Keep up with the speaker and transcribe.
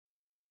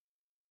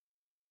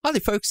Hi there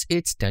folks,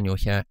 it's Daniel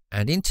here,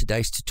 and in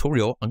today's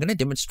tutorial I'm going to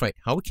demonstrate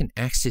how we can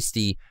access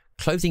the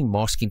clothing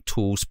masking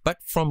tools but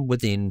from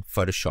within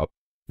Photoshop.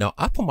 Now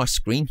up on my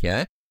screen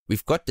here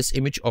we've got this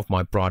image of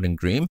my bride and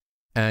groom,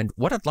 and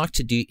what I'd like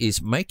to do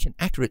is make an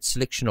accurate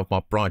selection of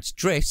my bride's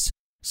dress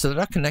so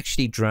that I can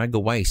actually drag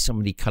away some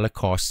of the color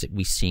casts that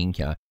we're seeing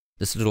here.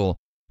 This little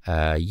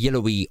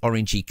yellowy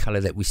orangey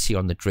color that we see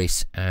on the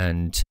dress,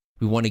 and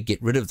we want to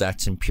get rid of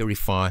that and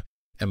purify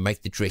and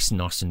make the dress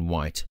nice and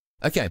white.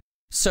 Okay.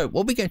 So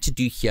what we're going to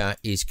do here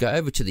is go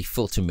over to the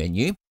filter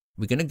menu.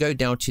 We're going to go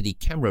down to the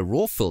camera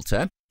raw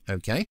filter.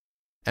 Okay.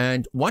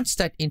 And once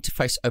that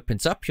interface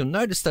opens up, you'll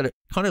notice that it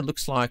kind of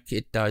looks like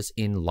it does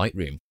in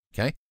Lightroom.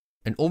 Okay.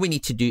 And all we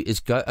need to do is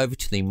go over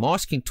to the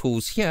masking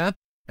tools here.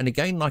 And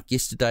again, like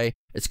yesterday,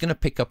 it's going to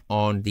pick up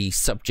on the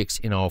subjects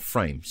in our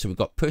frame. So we've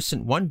got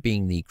person 1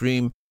 being the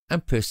groom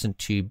and person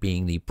 2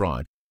 being the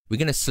bride. We're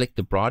going to select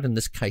the bride in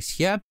this case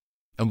here.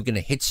 And we're going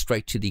to head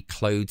straight to the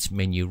clothes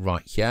menu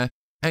right here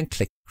and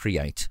click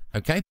create.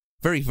 Okay,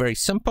 very, very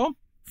simple,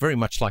 very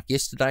much like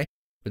yesterday,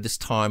 but this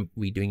time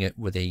we're doing it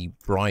with a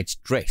bride's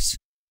dress.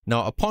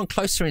 Now, upon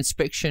closer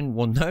inspection,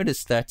 we'll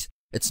notice that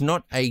it's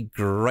not a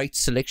great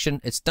selection.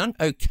 It's done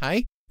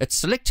okay. It's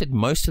selected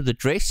most of the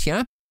dress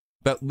here,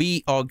 but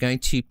we are going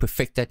to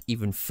perfect that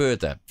even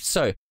further.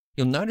 So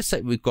you'll notice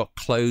that we've got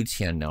clothes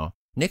here now.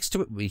 Next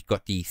to it, we've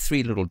got the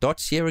 3 little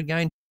dots here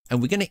again,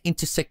 and we're going to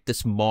intersect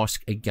this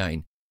mask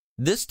again.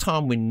 This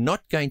time we're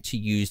not going to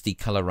use the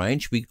color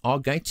range, we are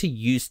going to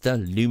use the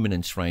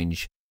luminance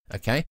range,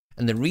 okay?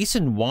 And the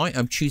reason why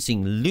I'm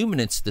choosing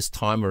luminance this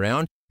time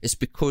around is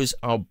because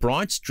our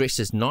bride's dress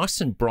is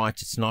nice and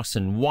bright, it's nice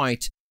and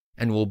white,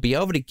 and we'll be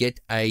able to get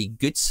a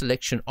good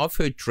selection of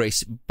her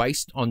dress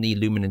based on the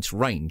luminance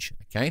range,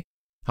 okay?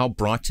 How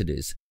bright it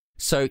is.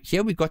 So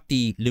here we've got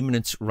the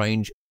luminance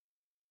range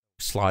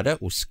slider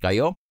or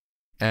scale,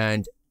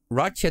 and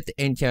right here at the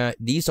end here,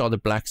 these are the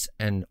blacks,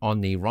 and on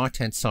the right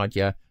hand side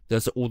here,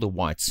 those are all the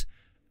whites.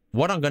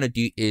 What I'm going to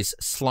do is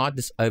slide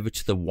this over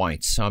to the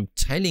whites. So I'm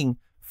telling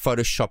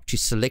Photoshop to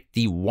select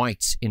the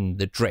whites in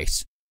the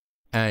dress.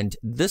 And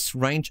this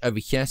range over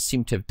here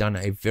seemed to have done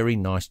a very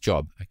nice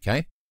job.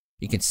 Okay.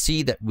 You can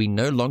see that we're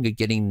no longer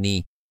getting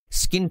the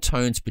skin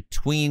tones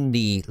between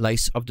the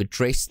lace of the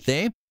dress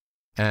there.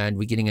 And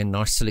we're getting a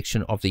nice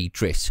selection of the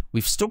dress.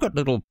 We've still got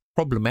little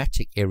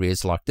problematic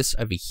areas like this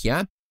over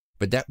here,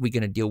 but that we're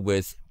going to deal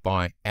with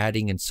by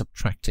adding and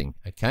subtracting.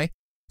 Okay.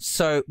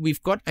 So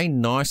we've got a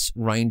nice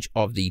range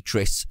of the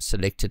dress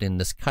selected in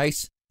this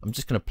case. I'm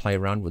just going to play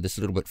around with this a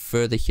little bit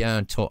further here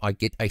until I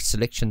get a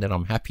selection that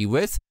I'm happy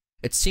with.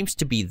 It seems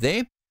to be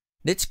there.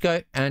 Let's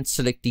go and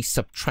select the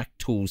subtract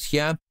tools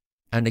here.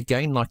 And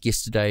again, like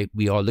yesterday,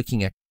 we are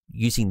looking at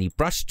using the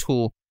brush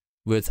tool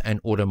with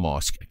an auto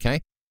mask.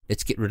 Okay.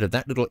 Let's get rid of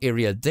that little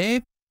area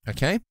there.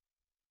 Okay.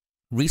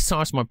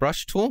 Resize my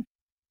brush tool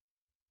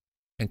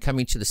and come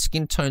into the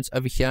skin tones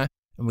over here.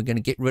 And we're going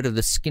to get rid of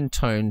the skin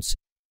tones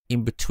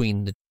in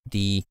between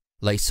the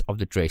lace of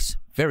the dress.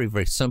 Very,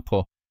 very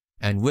simple.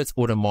 And with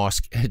auto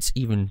mask, it's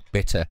even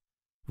better.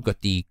 We've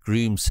got the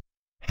groom's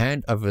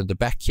hand over the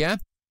back here,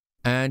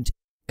 and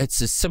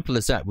it's as simple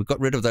as that. We've got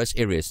rid of those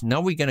areas.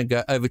 Now we're going to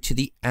go over to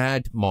the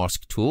add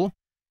mask tool,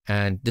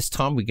 and this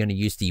time we're going to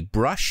use the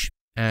brush,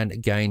 and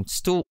again,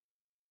 still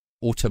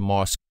auto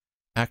mask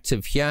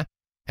active here,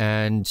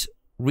 and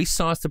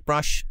resize the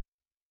brush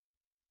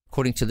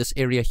according to this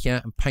area here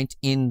and paint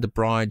in the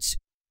bride's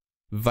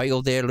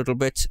veil there a little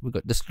bit. We've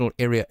got this little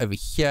area over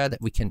here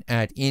that we can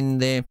add in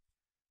there.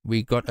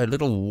 We got a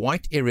little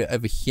white area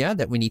over here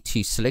that we need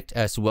to select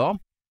as well.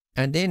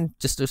 And then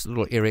just this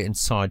little area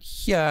inside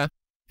here,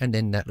 and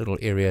then that little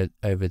area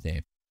over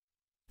there.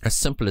 As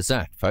simple as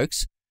that,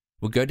 folks.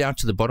 We'll go down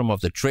to the bottom of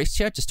the dress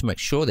here just to make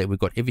sure that we've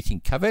got everything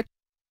covered.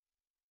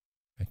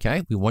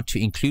 Okay, we want to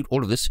include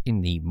all of this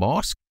in the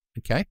mask.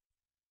 Okay.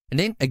 And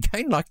then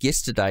again, like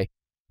yesterday,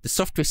 the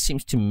software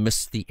seems to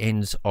miss the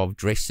ends of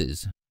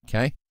dresses.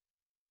 Okay.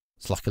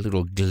 It's like a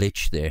little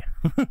glitch there.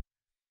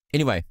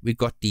 Anyway, we've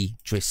got the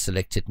dress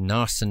selected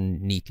nice and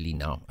neatly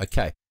now.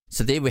 Okay,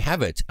 so there we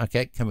have it.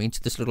 Okay, coming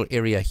into this little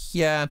area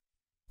here,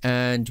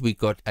 and we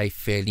got a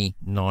fairly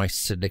nice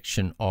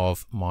selection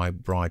of my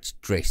bride's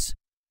dress.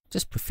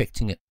 Just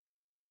perfecting it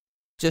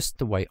just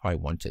the way I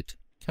want it.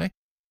 Okay,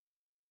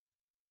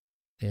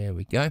 there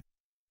we go.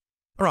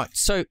 All right,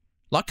 so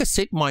like I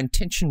said, my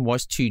intention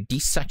was to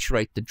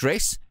desaturate the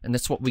dress, and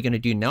that's what we're going to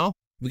do now.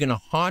 We're going to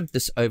hide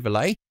this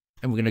overlay,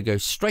 and we're going to go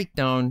straight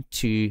down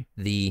to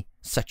the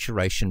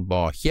saturation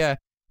bar here.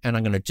 And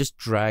I'm going to just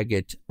drag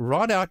it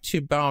right out to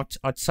about,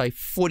 I'd say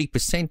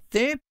 40%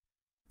 there.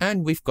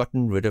 And we've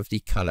gotten rid of the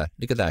color.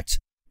 Look at that.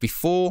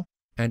 Before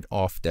and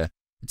after.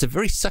 It's a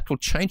very subtle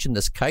change in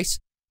this case,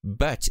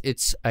 but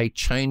it's a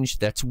change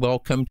that's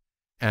welcomed.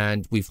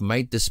 And we've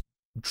made this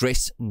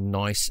dress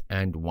nice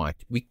and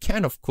white. We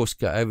can, of course,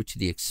 go over to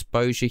the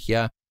exposure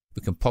here.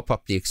 We can pop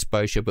up the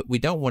exposure, but we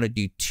don't want to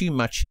do too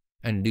much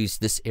and lose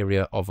this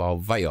area of our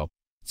veil.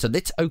 So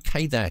let's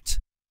okay that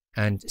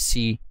and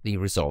see the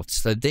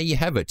results. So there you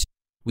have it.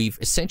 We've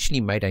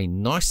essentially made a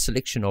nice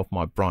selection of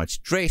my bride's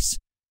dress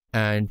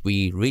and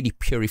we really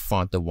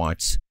purified the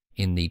whites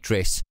in the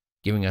dress,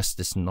 giving us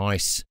this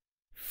nice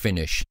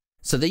finish.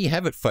 So there you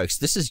have it, folks.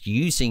 This is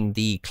using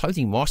the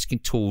clothing masking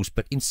tools,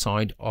 but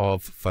inside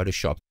of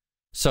Photoshop.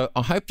 So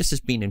I hope this has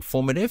been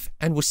informative,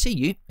 and we'll see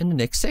you in the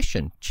next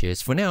session.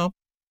 Cheers for now.